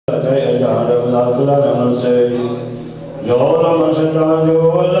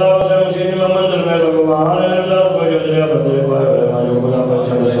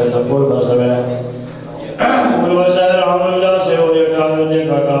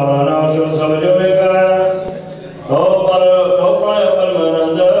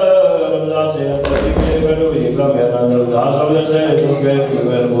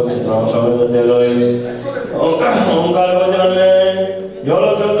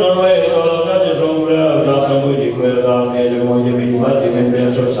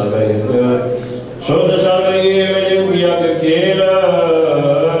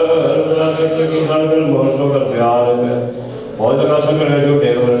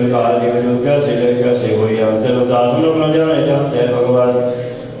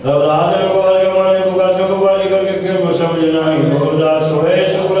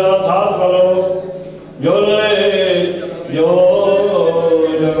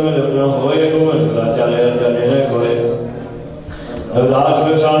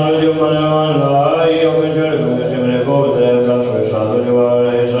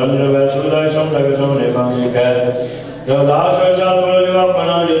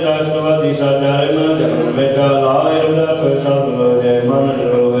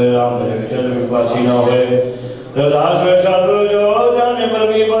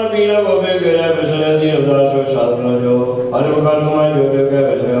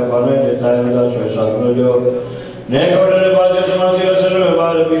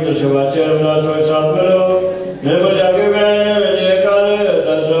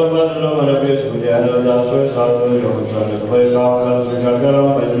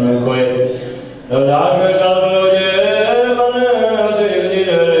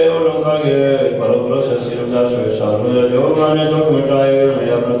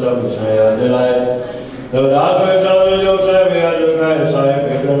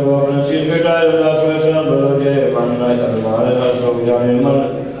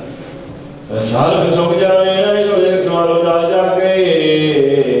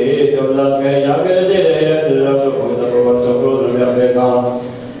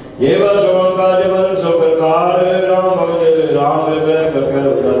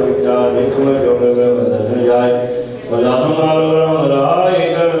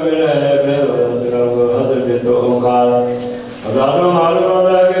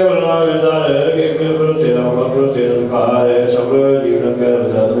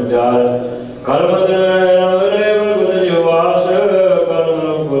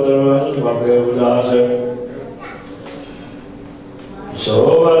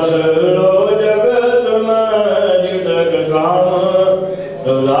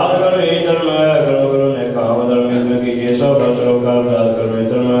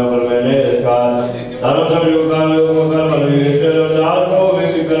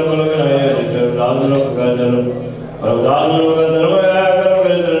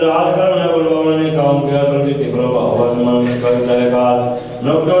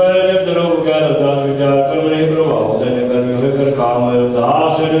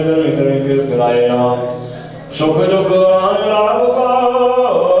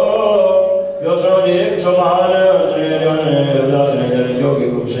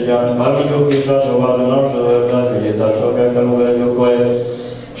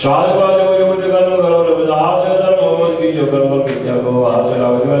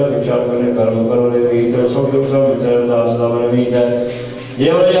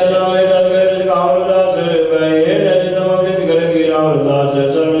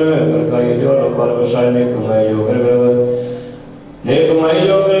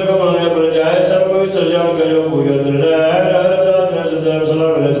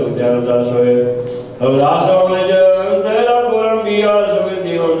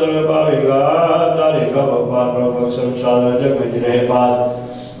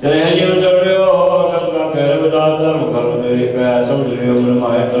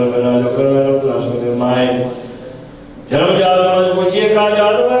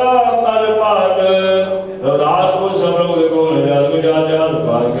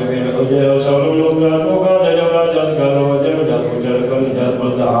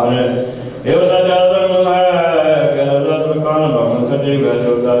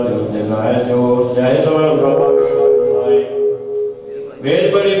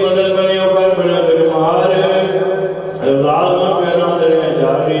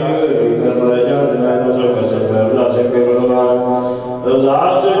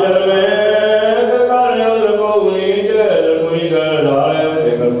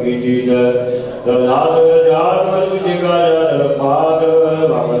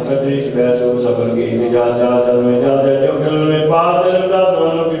सफर की जा जा में जाते जो में पास रविदास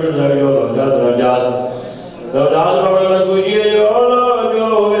मन की जात रविदास बाबा पूजिए जो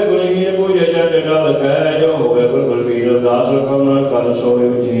होवे गुणहीन पूजे चंद डाल कह जो होवे गुल भी रविदास कमल कर सोए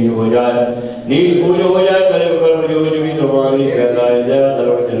चीज हो जाए नीच पूज हो जाए करे कर्म जो भी तुम्हारी कहलाए जय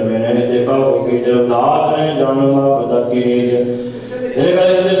धर्म जन में नहीं देखा होगी रविदास ने जानमा पता की नीच इन्हें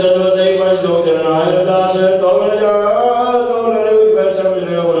करे सर्व सही पंच दो जनाय रविदास तो जा तो लड़े उठ समझ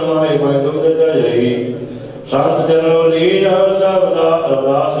ले मनमाई पंच दो रही संत जनों लीन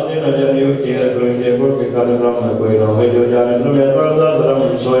रविदास ने नजर नहीं उठी है कोई देखो कि कर्म ब्रह्म कोई न हो जो जाने ब्रह्म यथार्थ धर्म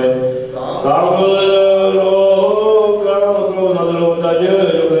सोए काम क्रोध मद लोभ तज जो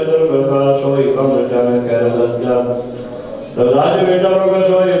बेहतर प्रकार सोई ब्रह्म जाने कह रजा रविदास बेटा प्रकार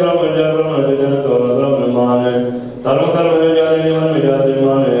सोई ब्रह्म जन तो ब्रह्म मान धर्म कर्म जाने निमन में जाते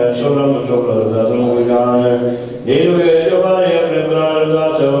मान ऐसो ब्रह्म सो रविदास को ज्ञान नील वे जो बारे अपने प्राण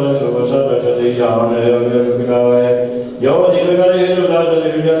रविदास होने सो सत सदी जान है जो दिन करे रविदास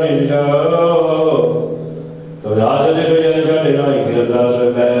जी जाने जाओ रविदास जी सो जाने जाने नहीं रविदास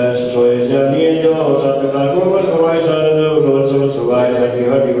बैस सोए जानिए जो सत्कार को बल कमाई सारे रोज सो सुगाए सकी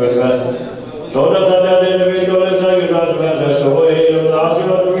हटी बलकर सोना सदा दे नबी तोले सा रविदास बैस सोए रविदास जी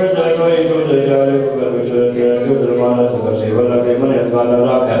तो के सोए सो जाने कर विश्व के रुद्रमान का सेवा लगे मन अकाल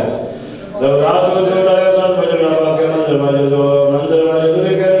रखा रविदास को जोड़ा साथ भजन वाक्य मंदिर में जो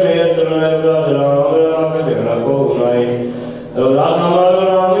के में अंतर में रविदास राम राम का झगड़ा को बनाई रविदास हमारा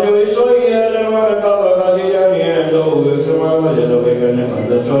नाम जो सोई है निर्माण का बका जी जानिए दो एक समान में जो करने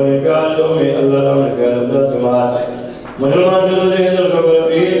मंदिर सोने का जो में अल्लाह राम के रविदास समाज मुसलमान जो इंद्र सबर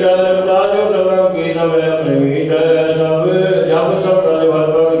पीर रविदास जो सब की सब अपने मीत सब जब सब प्रतिभात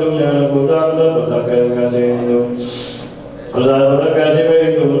का दुनिया को दान पता कैसे रविदास पता कैसे पे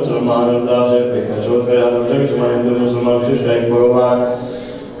हिंदू मुसलमान रविदास पे कैसे करे हम सभी समाज हिंदू मुसलमान विशिष्ट एक भगवान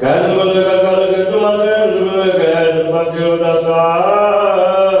कहने को लेकर कर के तुम से सुबह गए बाकी रविदास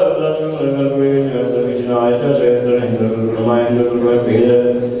रत्न नगर पे निरंतर विष्णु आए थे सेंद्र हिंदू रामायण तो भेद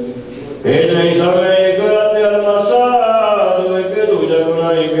नहीं सब में एक रात अलमसा दो एक दूजा गुना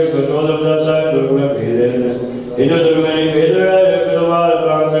एक चौदह रविदास दुर्ग में भेद हिंदू दुर्ग में नहीं भेद है एक दो बार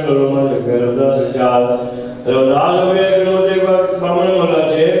प्राण में डोरमा लेकर रविदास चाल रविदास में एक नोते वक्त बामन मोला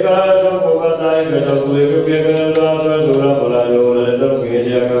शेखा सबको बताए कि सब एक भी रविदास सूरा बोला जो तब के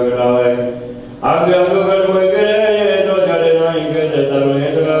जगह गड़ावे आगे आगे कर कोई करे तो चले नहीं के तर में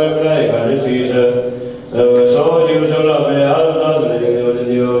इतना गड़ाए कर शीश सो जीव सोला में रविदास ने जो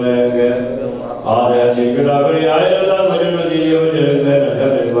दियो ने के आधे ऐसी गड़ावरी आए रविदास भजन में दियो जग में नजर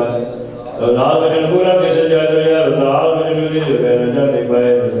नहीं पाए रविदास भजन पूरा कैसे जाए तो यार रविदास भजन में दियो में नजर नहीं पाए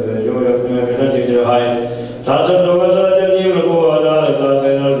जो अपने में कैसा चीज रहाए शासन तो बस जीवन को आधार था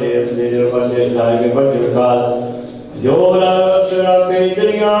कैनल दे पंजे लाए के पंज काल जो रक्षा के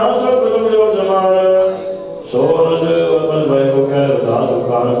दुनिया सुख दुख जो समान सोहद बल भाई को कह रविदास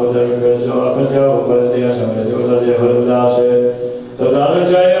कान को दर के जो आखिर जाओ पर दिया समय जो दे रविदास रविदास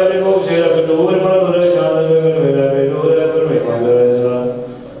चाहे अपने मुख से रख दूर मन भरे चांद गगन मेरा बेलूर कर में मान रहा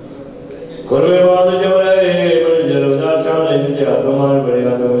कर में बात जो रहे मन रविदास चांद नीचे आत्मान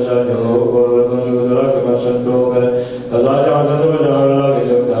बढ़ेगा तो ऐसा जो को रतन के मैं संतो कर रविदास चांद संत में जान लगे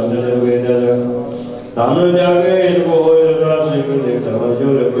जब धाम से हुए जग धाम जाके इसको होए रविदास को देख समझ जो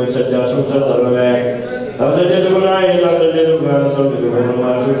कोई सच्चा सुख धर्म में अब सच्चे तो बनाए तब सच्चे तो ज्ञान सब जो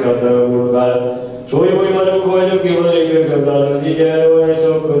हमारा सुख करता है वो काल सोई कोई मर को जो केवल एक रविदास जी जय होए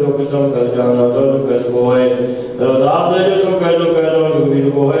सुख दुख सब कर जाना तो दुख को है रविदास जो सुख है तो कहता हूं दुख भी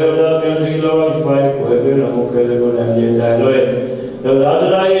को है रविदास के जी लोग पाए को है फिर मुख्य को नहीं जाए रोए रविदास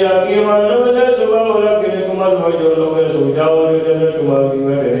दाई राखी मानव से सुबह रखने को मत हो जो लोग सुझाव जो जन तुम्हारी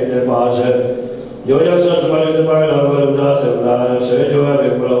में मेरे पास है जो जब सच मारे से पाए रविदास रविदास से जो है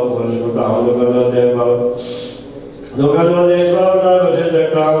विप्लव पुरुष को काम करते हैं दुख तो देश भावना बसे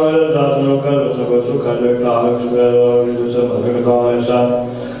देखता हूँ रविदास नो कर सब सुख देखता हूँ और दूसरे भगवान का ऐसा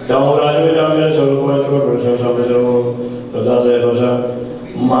जाऊँ राज में जाऊँ मेरे सब को छोड़ सब सब सब रविदास है बसा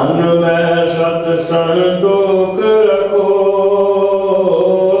मन में सत संतोष रखो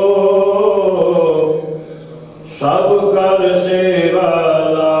सब कर सेवा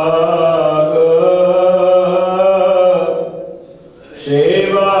लाग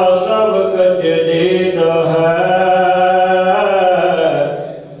सेवा सब कछ देत है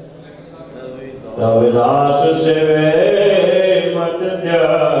रविदास सेवे मत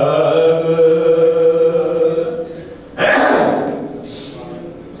त्याग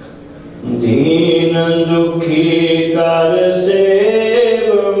दीन दुखी कर सेव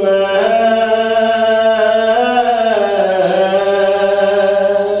में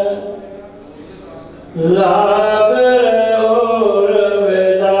लाग रहो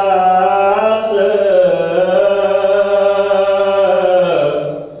रविदास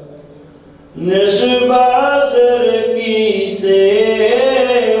निस्बासर की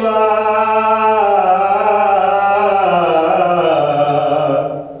सेवा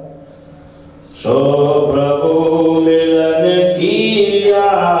सो प्रभु मिलन की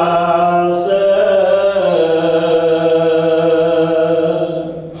आस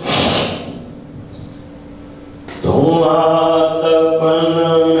तुम आतपन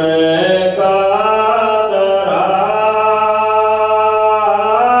में कातरा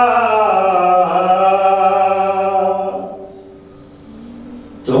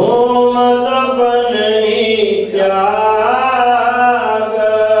तुम तपन ही त्याग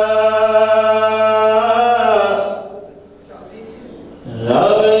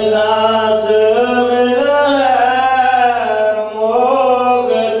रविदास मिला मोग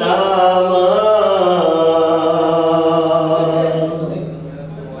धाम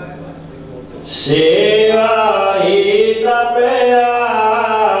सेवा ही तपयाग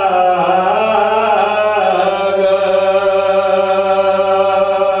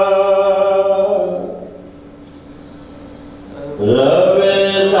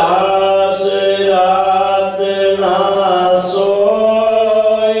रविदास रात ना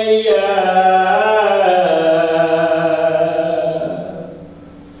सोया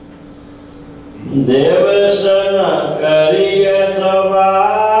दिवस न करिए सवार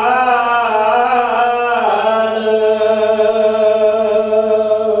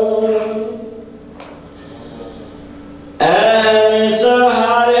ऐन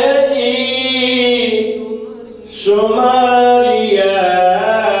सहारे जी सुमरिया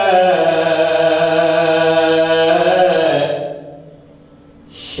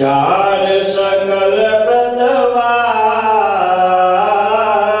शार सकल प्रतवाद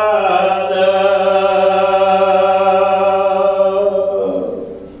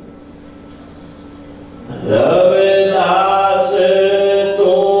रविदास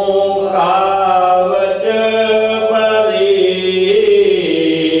तू कावच परी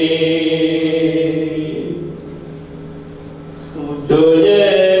तुझे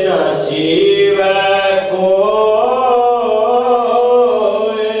नसीब कोई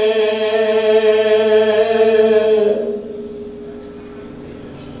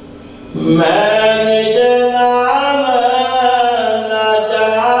मैं निज नाम न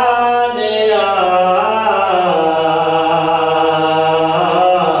जानिया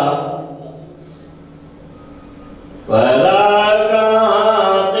भला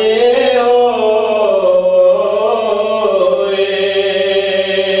कहाँ ते होए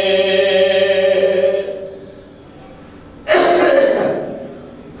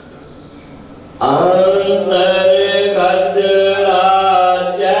अंतर्गत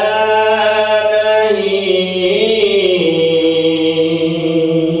राजा नहीं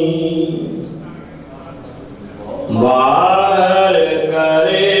बाहर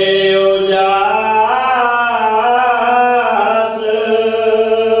करे उजास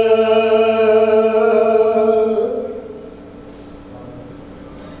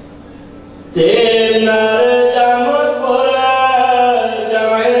ते नर जमपुर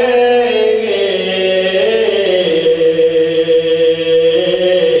जाएंगे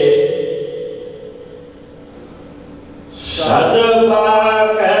सदबा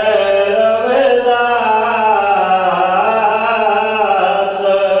रविदास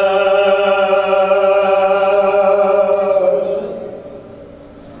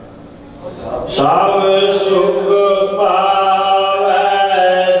सब सुख पावे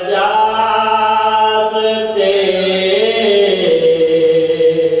जास ते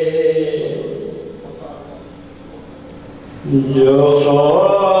जो सो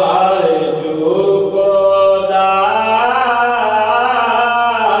अर्जु को दास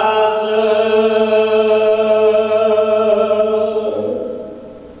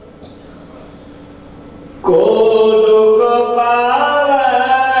को दुख पावे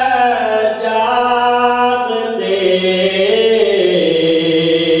जास ते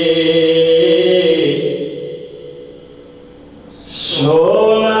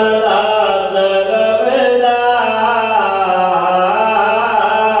सोमदास रविदास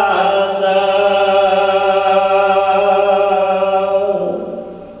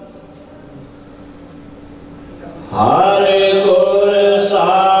हर गुर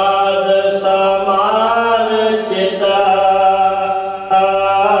साध समान चिता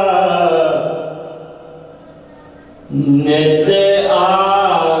नित्य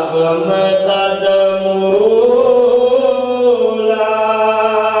आगम तद मूला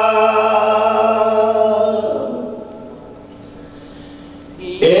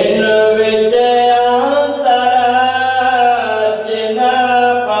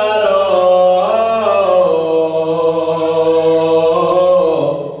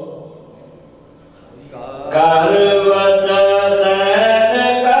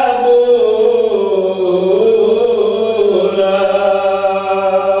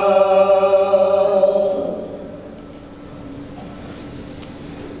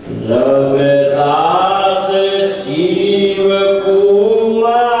रविदास जीव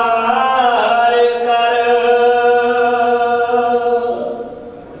कुमार कर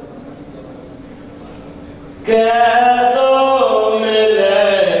कैसो मिले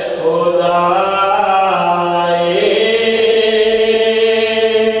खुदाए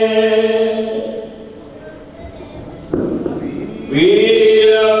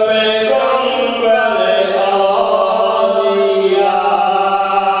वीर पैगंबर औलिया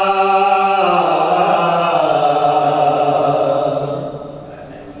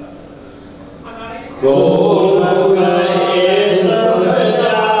को कहे समझाए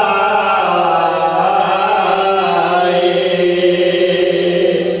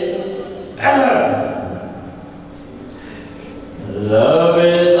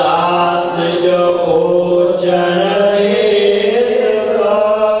रविदास जो ओचन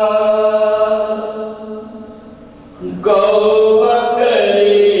गौ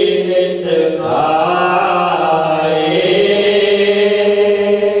बकरी नित खाए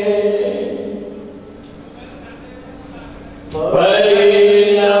परी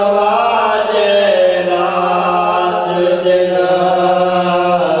नवाजे रात दिन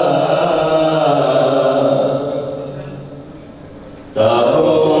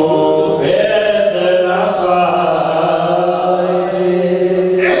तबो भेद न पाए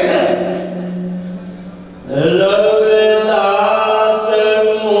रविदास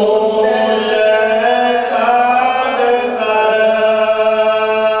मूल काढ़ कर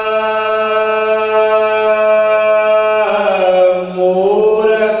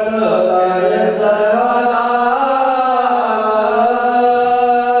मूरख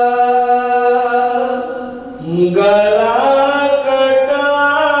गला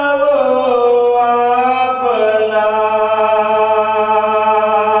कटावो अपना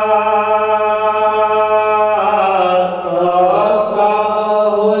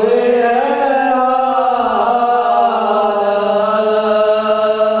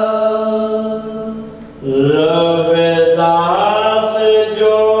रविदास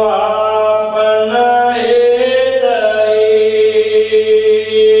जो आपन हित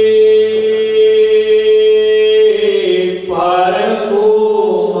पर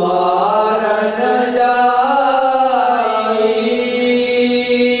कुमार न जाई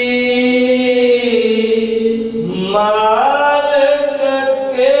मालिक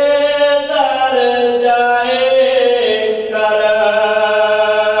के दर जाए कर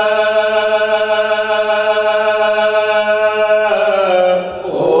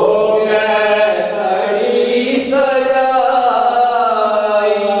हो गए खड़ी सजाई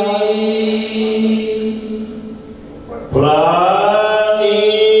प्राणी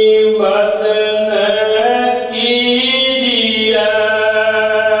बदन कीजिए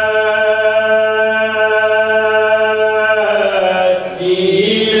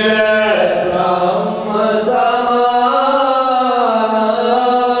जीव ब्रह्म समान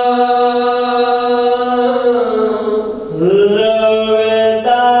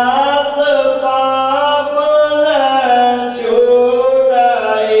रविदास पाप न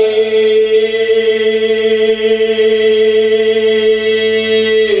छुड़ाई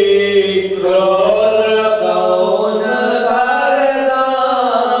क्रोध कौन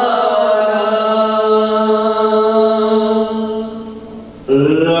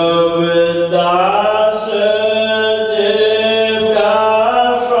रविदास देवता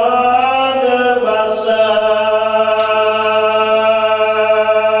स्वाद बस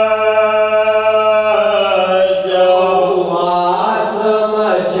जो मास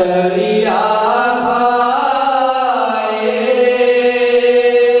मछलिया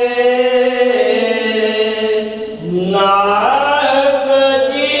नाहक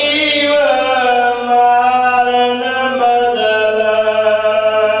जीव मारन बदल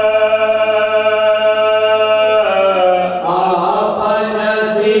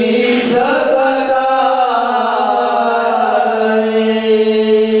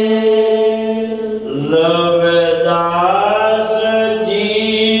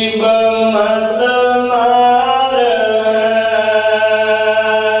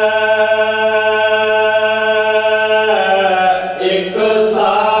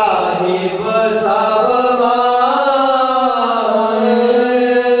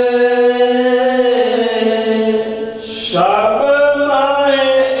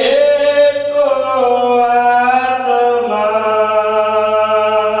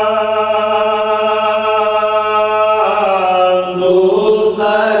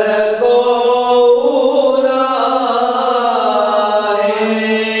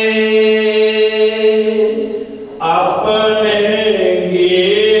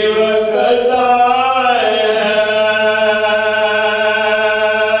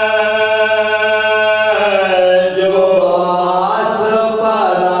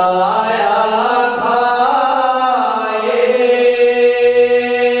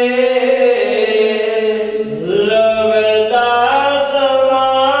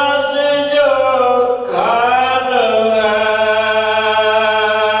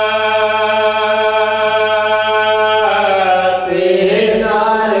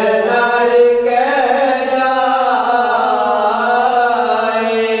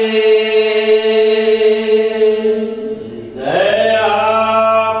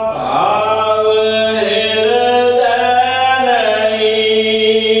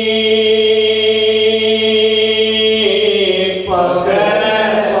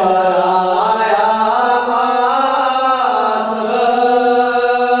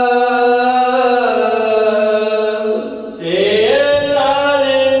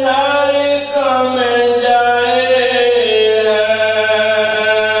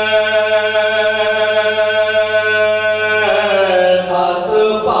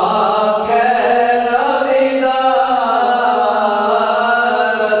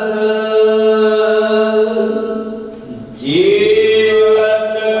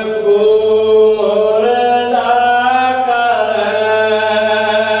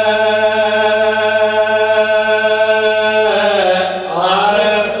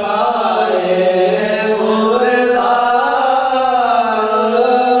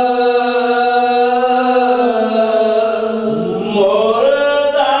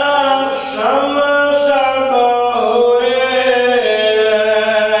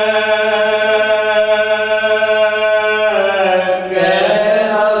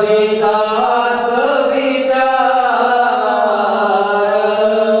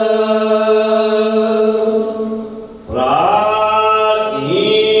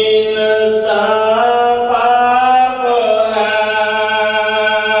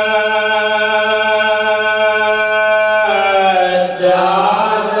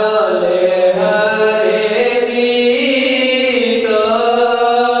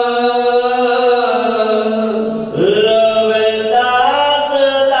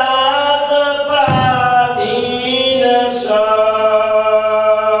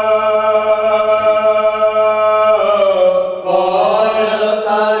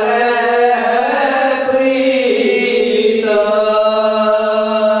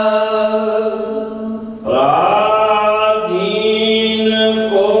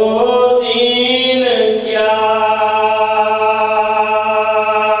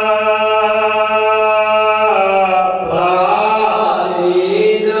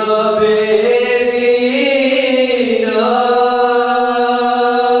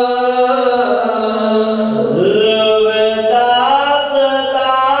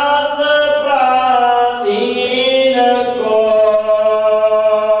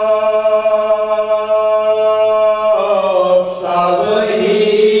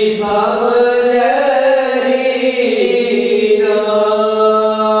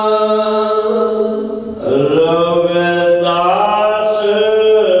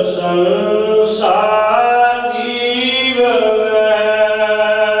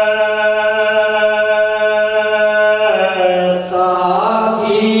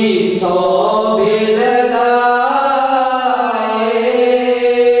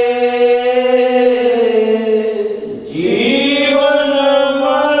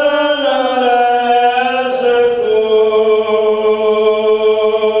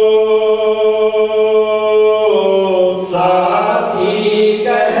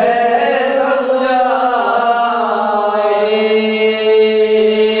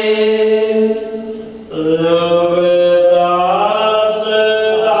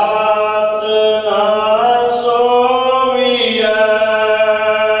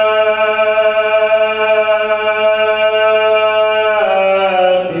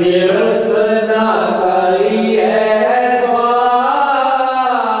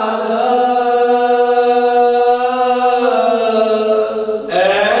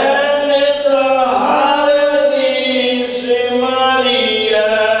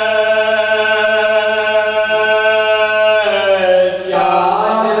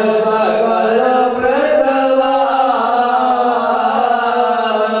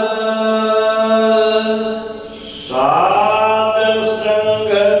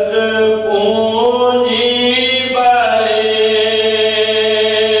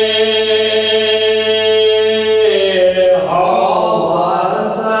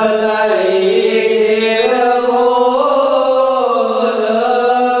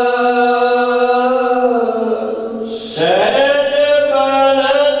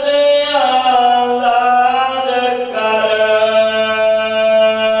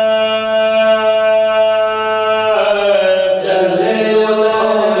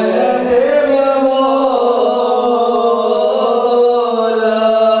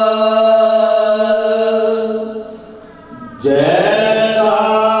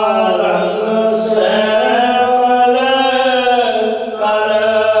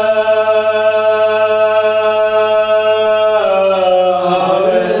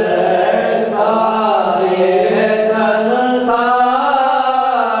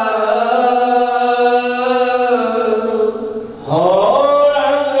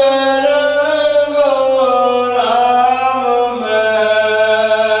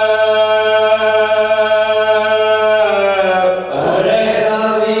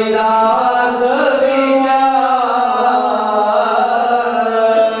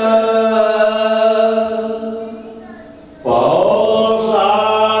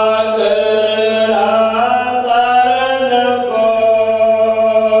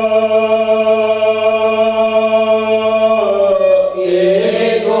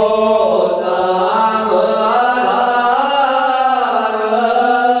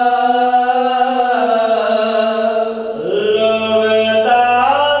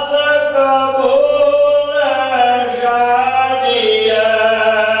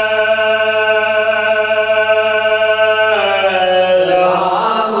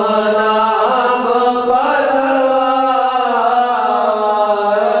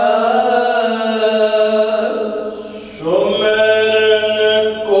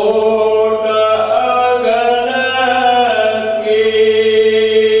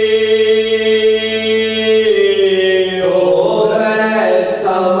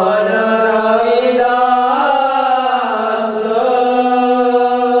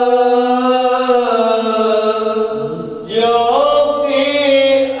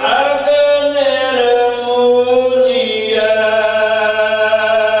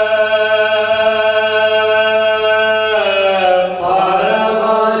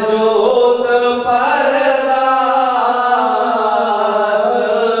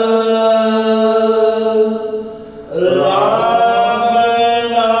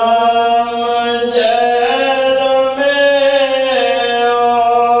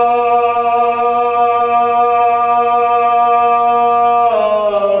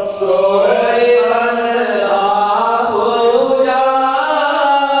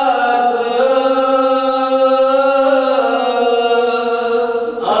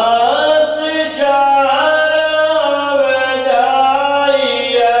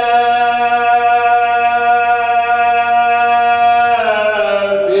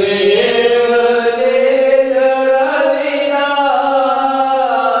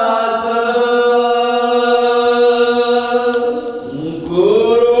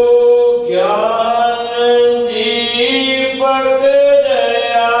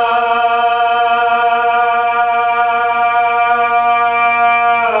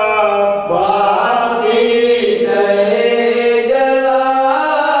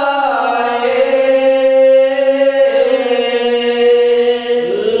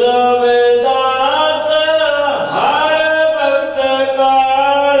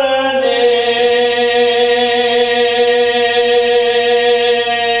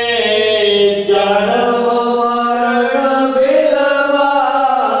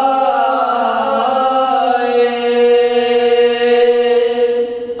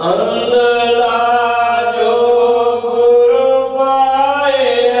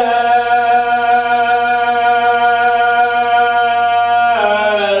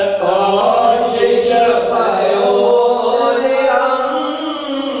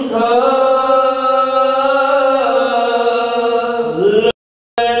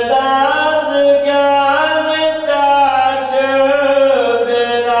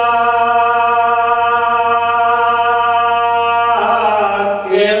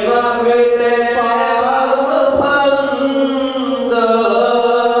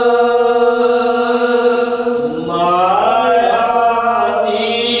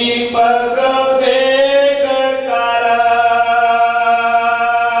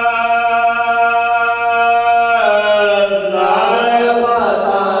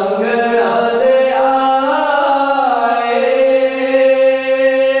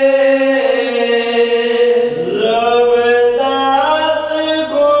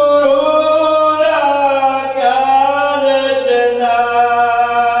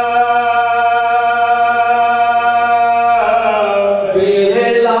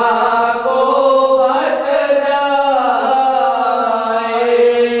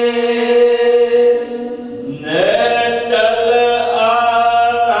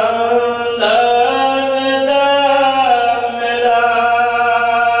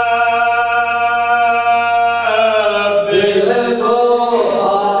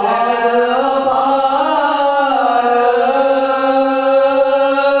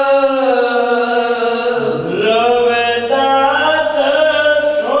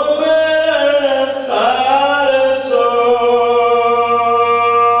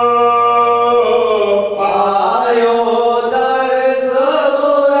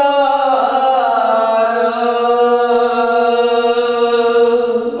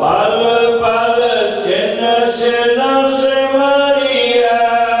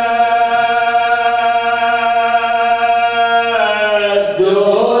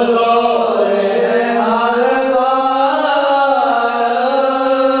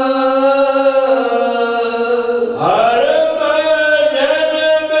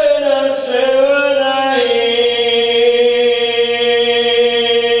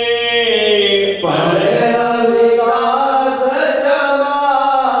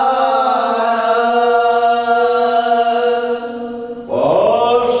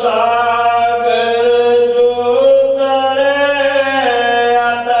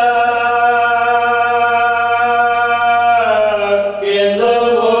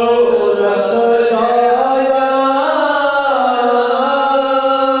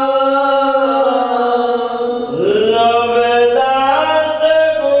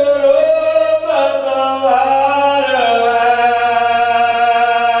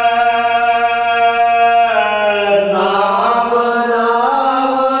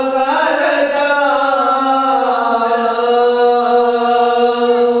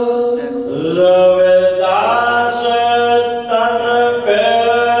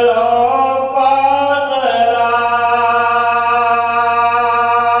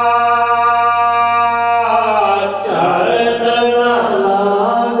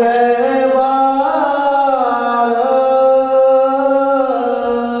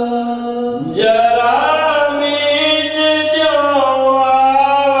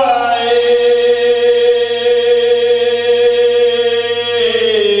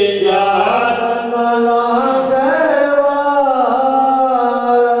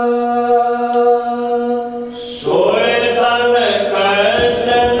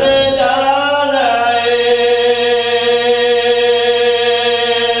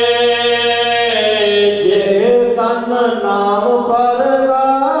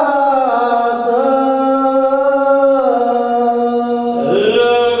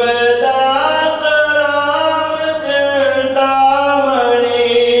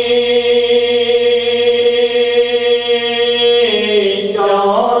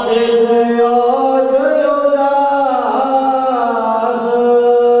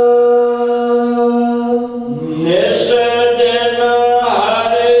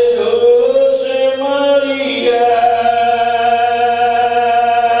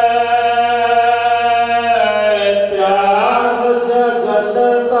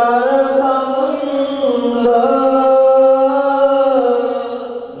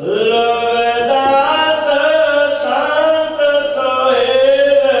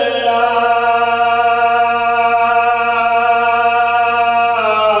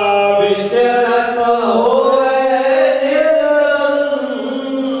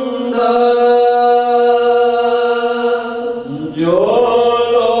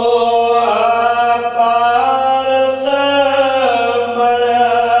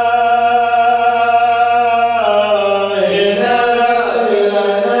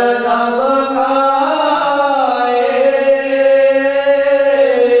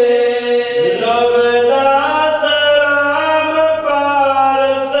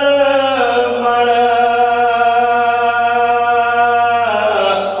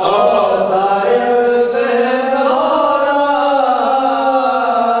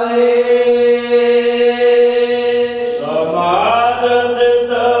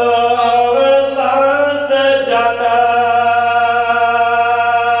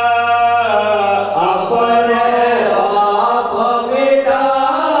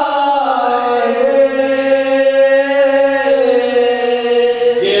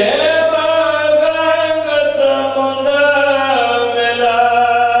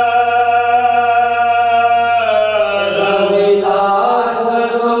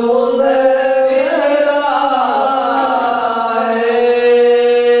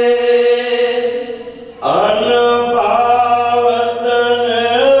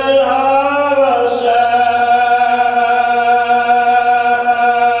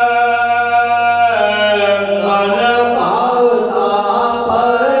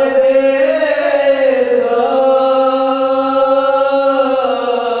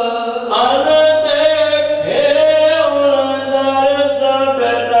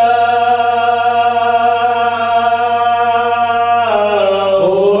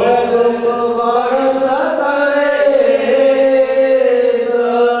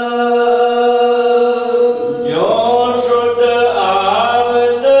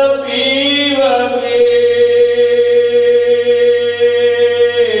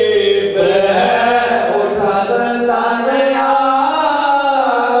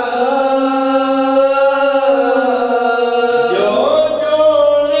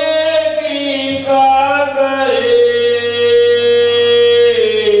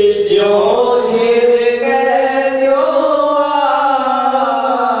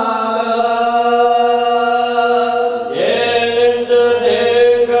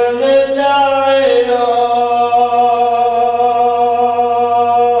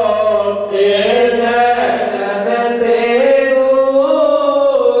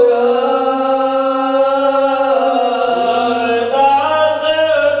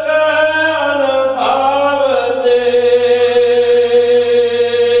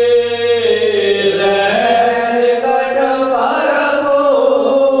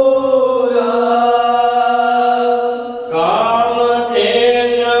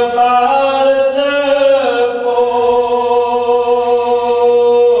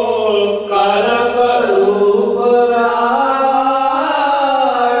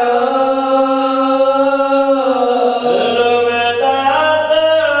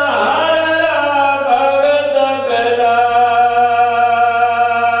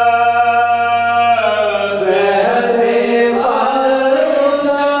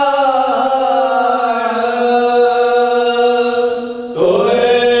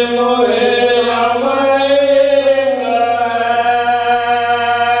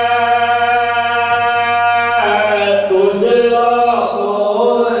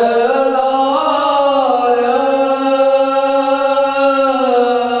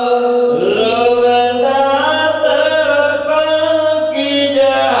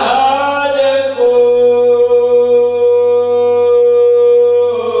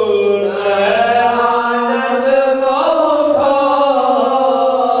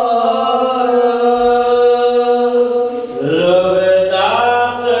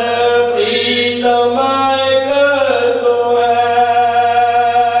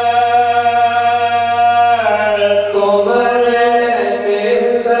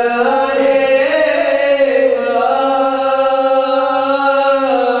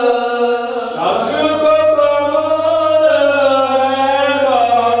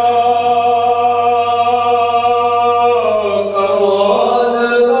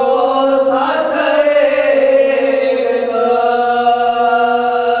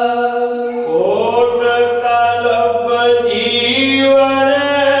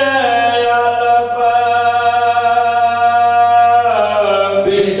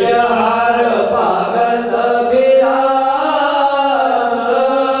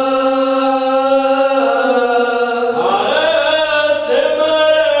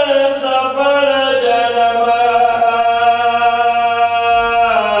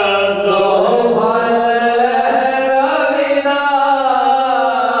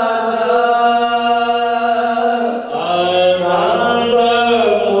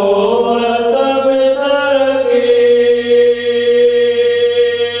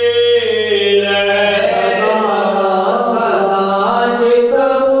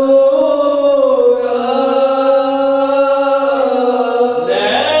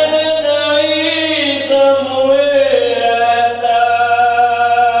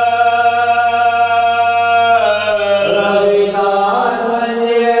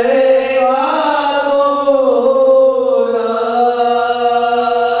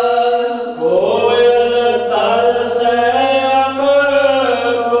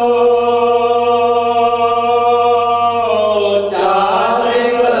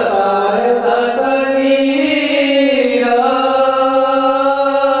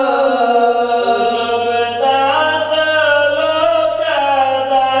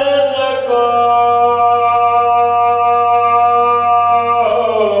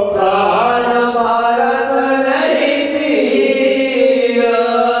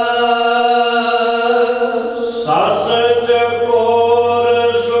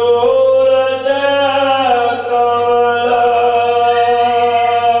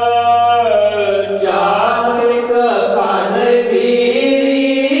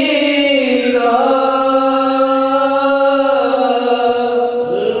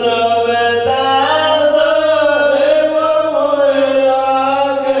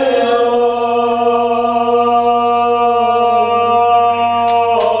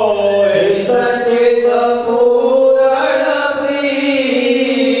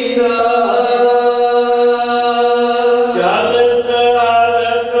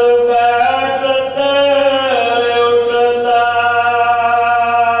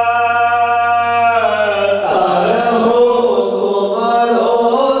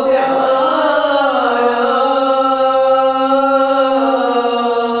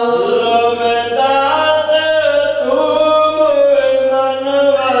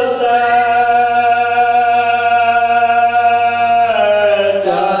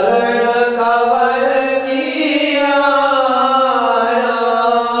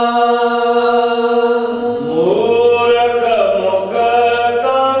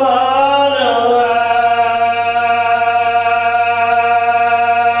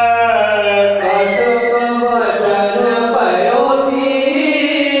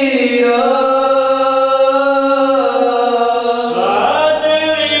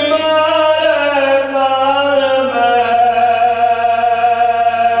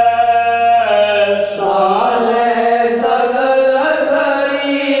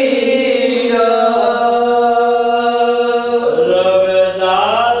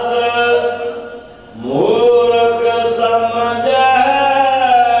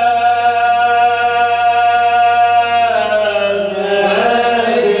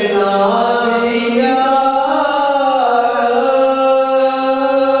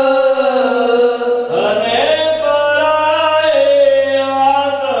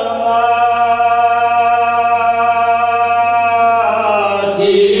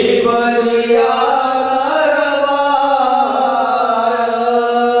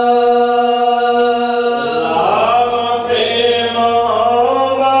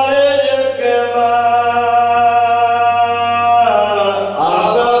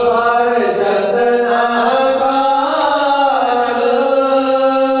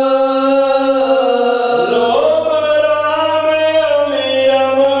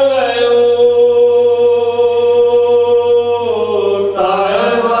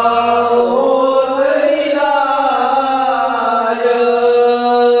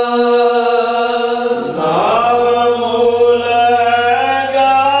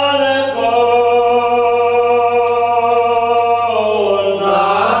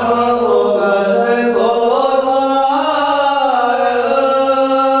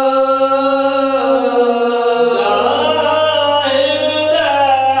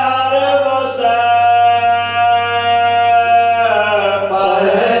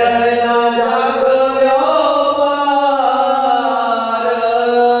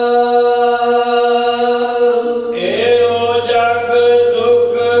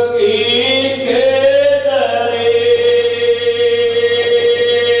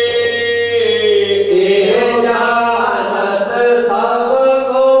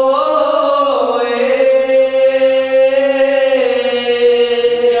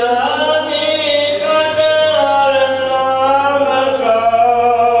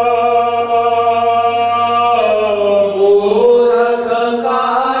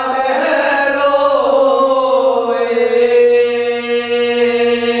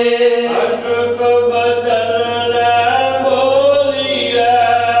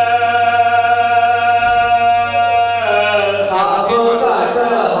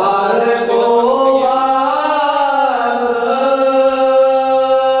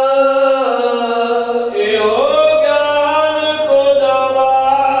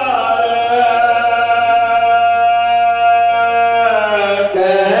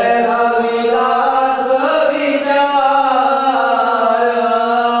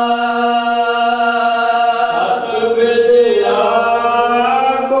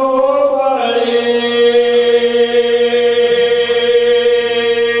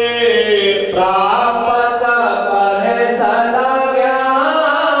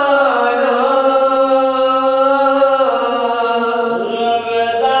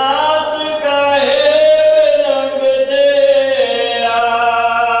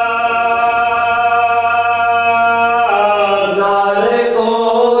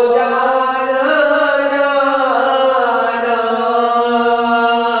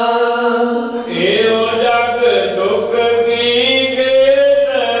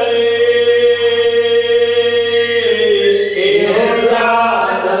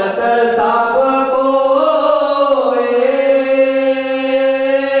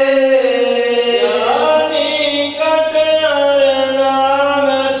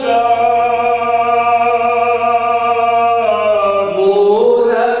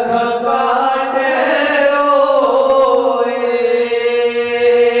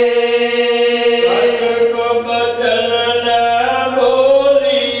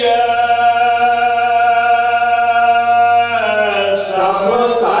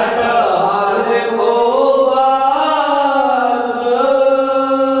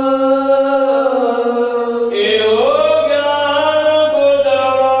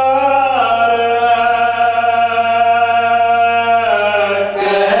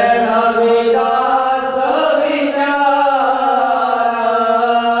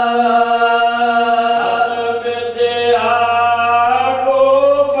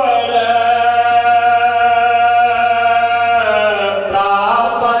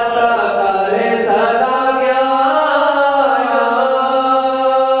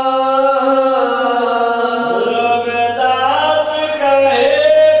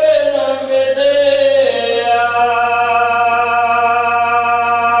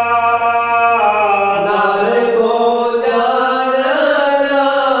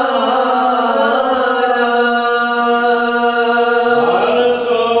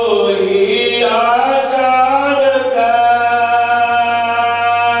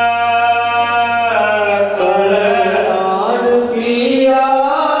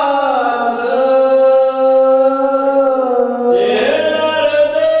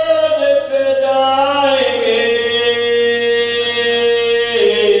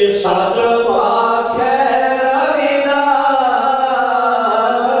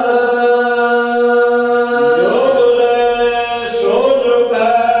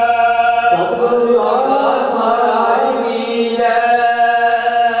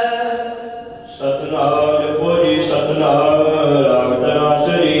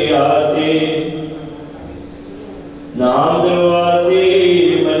नाम दिलवाती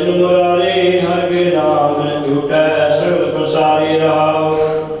मजनू मुरारे हर के नाम झूठा सगल प्रसारी रहाओ।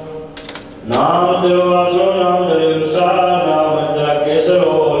 नाम दिलवासो नाम दिलसा नाम तेरा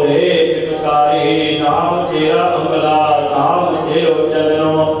केसरो ले चितकारी। नाम तेरा अमला नाम तेरो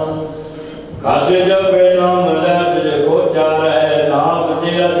चलनो कासे जब नाम ले तुझे गोचार है। नाम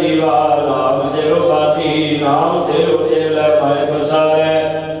तेरा दीवा नाम तेरो बाती नाम तेरो तेला माय प्रसार है।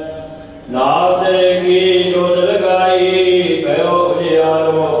 नाम तेरे की जोत लगाई भयो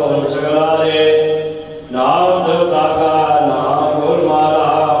उजियारो सगलारे। नाम देवता का नाम गुर मारा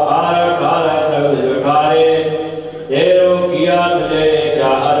पार पार सब जुठारे। तेरो किया तुझे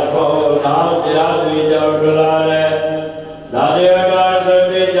चाहर को नाम तेरा तुझे जब डुलारे। दादे अडार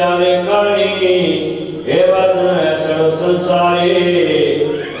सबे जाने कहानी हे वतन है सर्व संसारी।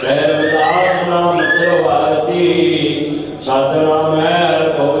 रविदास नाम तेरो भारती सतनाम है हर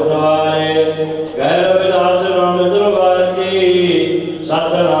भगवारे। रविदास नाम तेरो भारती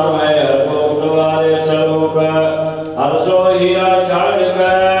सतनाम है हर भगवारे। सलोक हर सो हीरा छाड़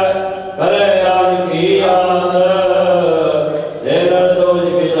करे आन की आस। तेरा दोज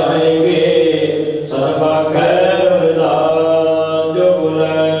के जाएंगे सदबा खैर रविदास जो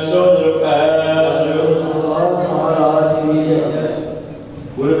बोले सो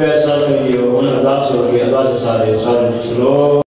गुरु पैसा संगियो उन अरदास हो गई। अरदास सारे सारे श्लोक